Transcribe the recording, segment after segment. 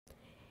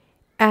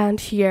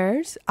And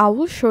here's I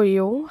will show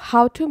you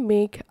how to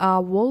make a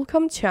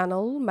welcome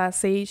channel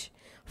message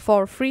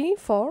for free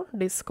for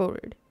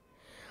Discord.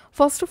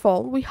 First of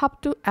all, we have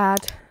to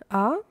add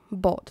a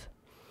bot.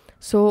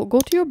 So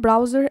go to your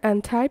browser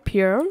and type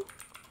here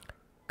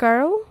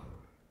curl.gg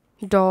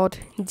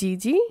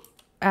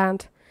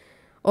and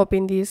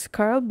open this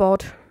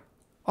curlbot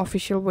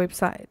official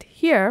website.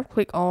 Here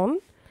click on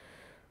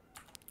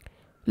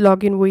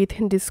login with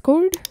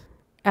Discord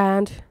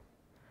and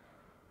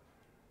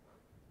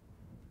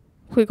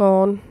click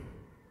on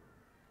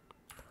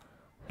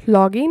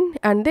login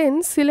and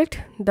then select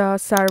the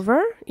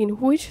server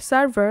in which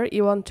server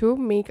you want to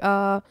make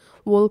a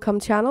welcome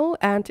channel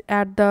and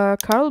add the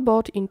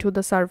curlbot into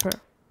the server.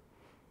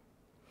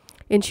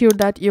 Ensure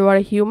that you are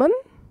a human.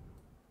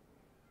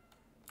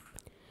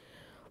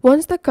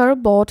 Once the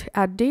curlbot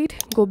added,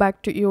 go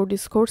back to your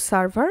Discord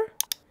server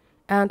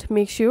and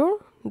make sure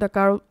the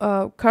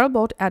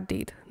curlbot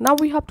added. Now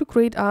we have to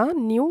create a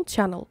new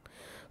channel.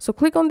 So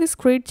click on this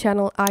create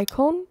channel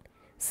icon,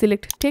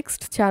 select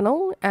text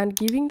channel and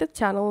giving the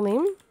channel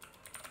name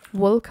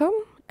welcome,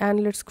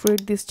 and let's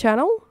create this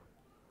channel.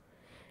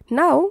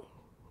 Now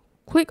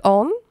click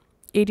on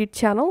edit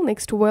channel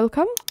next to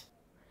welcome,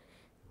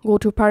 go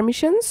to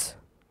permissions,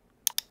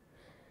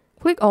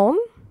 click on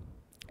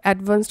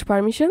advanced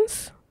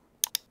permissions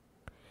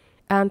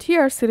and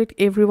here select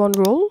everyone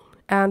role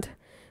and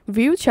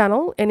view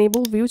channel,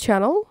 enable view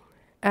channel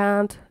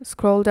and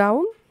scroll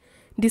down,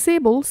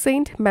 disable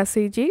send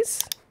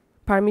messages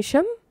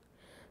permission,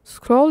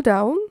 scroll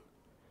down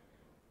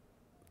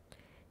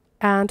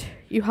and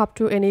you have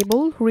to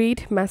enable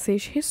read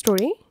message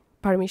history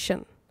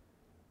permission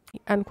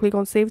and click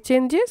on save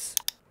changes.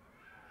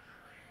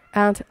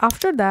 And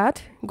after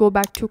that go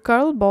back to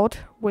curlbot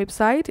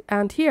website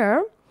and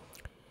here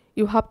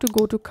you have to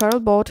go to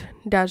curlbot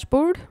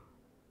dashboard.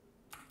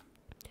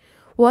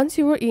 Once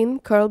you are in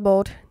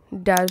curlbot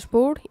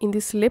dashboard, in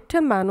this left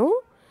hand menu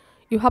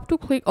you have to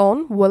click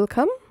on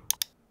welcome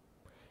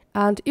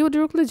and you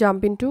directly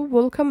jump into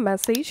welcome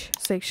message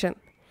section.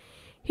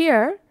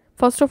 Here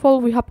first of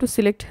all we have to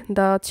select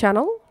the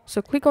channel,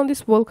 so click on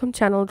this welcome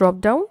channel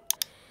drop down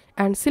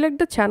and select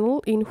the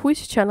channel in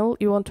which channel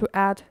you want to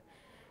add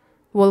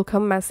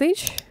welcome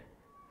message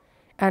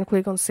and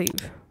click on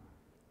save.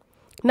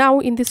 Now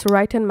in this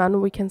right hand menu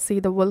we can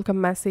see the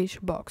welcome message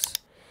box.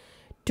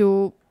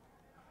 To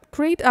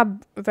create a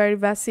very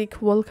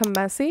basic welcome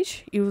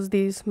message, use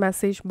this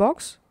message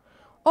box,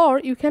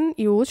 or you can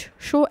use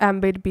show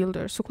embed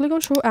builder. So click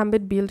on show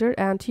embed builder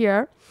and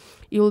here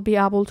you will be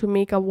able to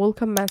make a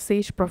welcome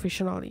message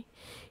professionally.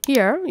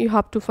 Here you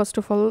have to first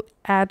of all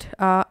add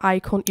a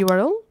icon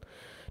URL.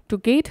 To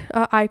get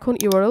a icon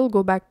URL,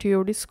 go back to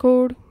your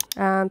Discord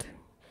and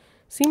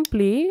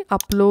simply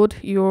upload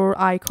your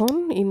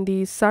icon in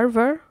the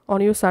server,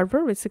 on your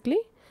server basically.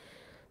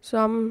 So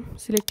I'm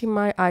selecting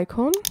my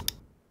icon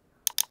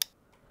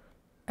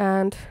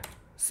and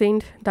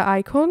send the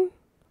icon.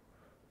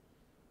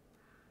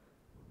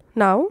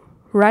 Now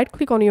right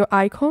click on your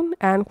icon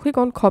and click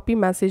on copy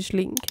message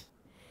link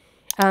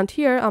and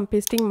here I'm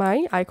pasting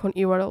my icon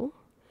URL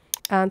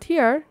and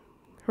here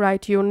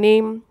write your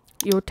name,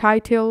 your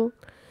title,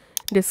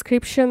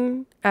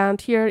 description,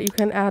 and here you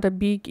can add a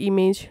big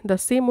image. The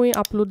same way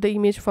upload the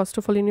image first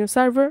of all in your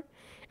server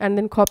and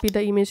then copy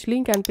the image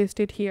link and paste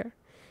it here.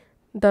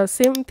 The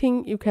same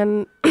thing you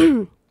can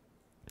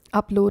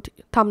upload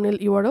thumbnail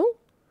URL.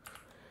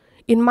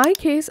 In my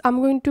case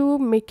I'm going to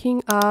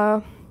making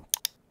a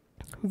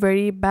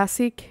very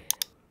basic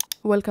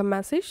welcome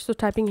message, so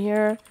typing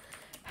here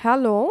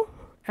hello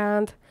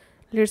and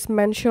let's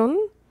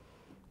mention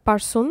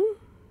person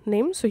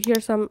name. So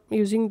here's I'm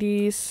using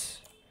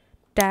this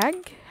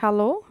tag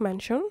hello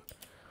mention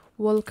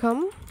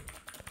welcome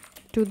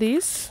to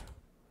this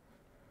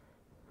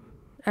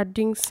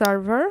adding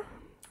server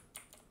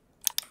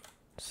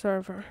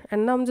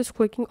and now I'm just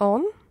clicking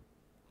on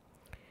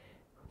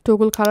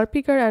toggle color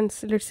picker and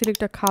let's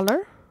select a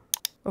color.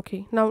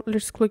 Okay, now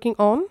let's clicking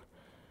on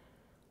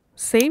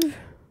save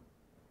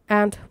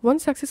and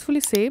once successfully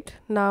saved,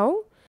 now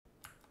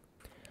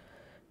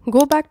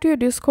go back to your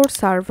Discord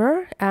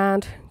server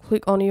and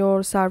click on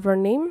your server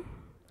name.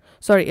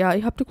 Sorry, you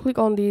have to click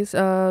on this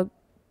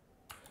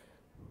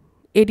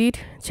edit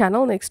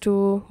channel next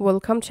to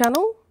welcome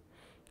channel,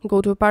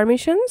 go to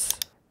permissions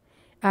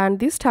and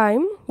this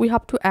time we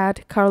have to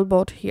add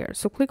curlbot here.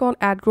 So click on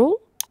add role,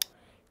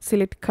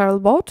 select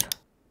curlbot.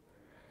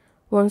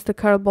 Once the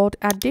curlbot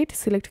added,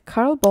 select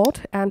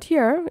curlbot and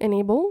here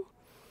enable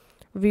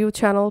view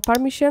channel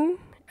permission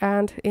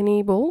and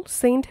enable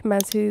send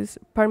message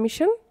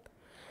permission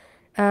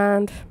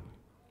and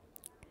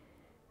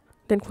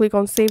then click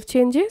on save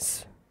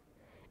changes.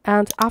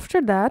 And after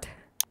that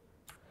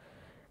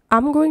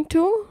I'm going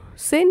to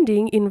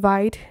sending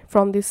invite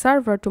from this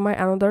server to my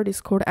another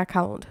Discord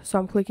account. So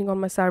I'm clicking on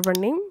my server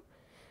name,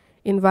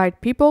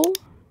 invite people,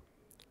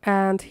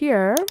 and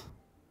here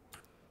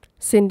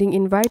sending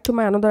invite to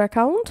my another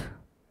account.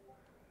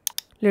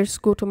 Let's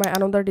go to my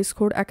another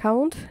Discord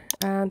account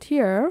and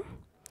here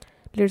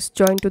let's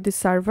join to this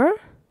server.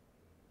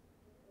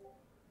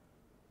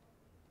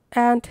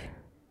 and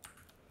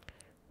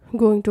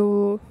going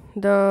to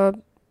the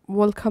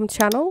welcome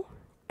channel,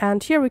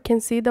 and here we can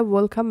see the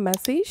welcome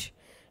message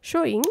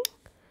showing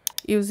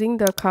using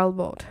the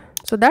Carlbot.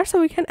 So that's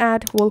how we can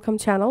add welcome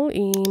channel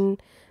in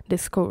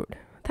Discord.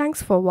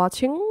 Thanks for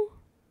watching.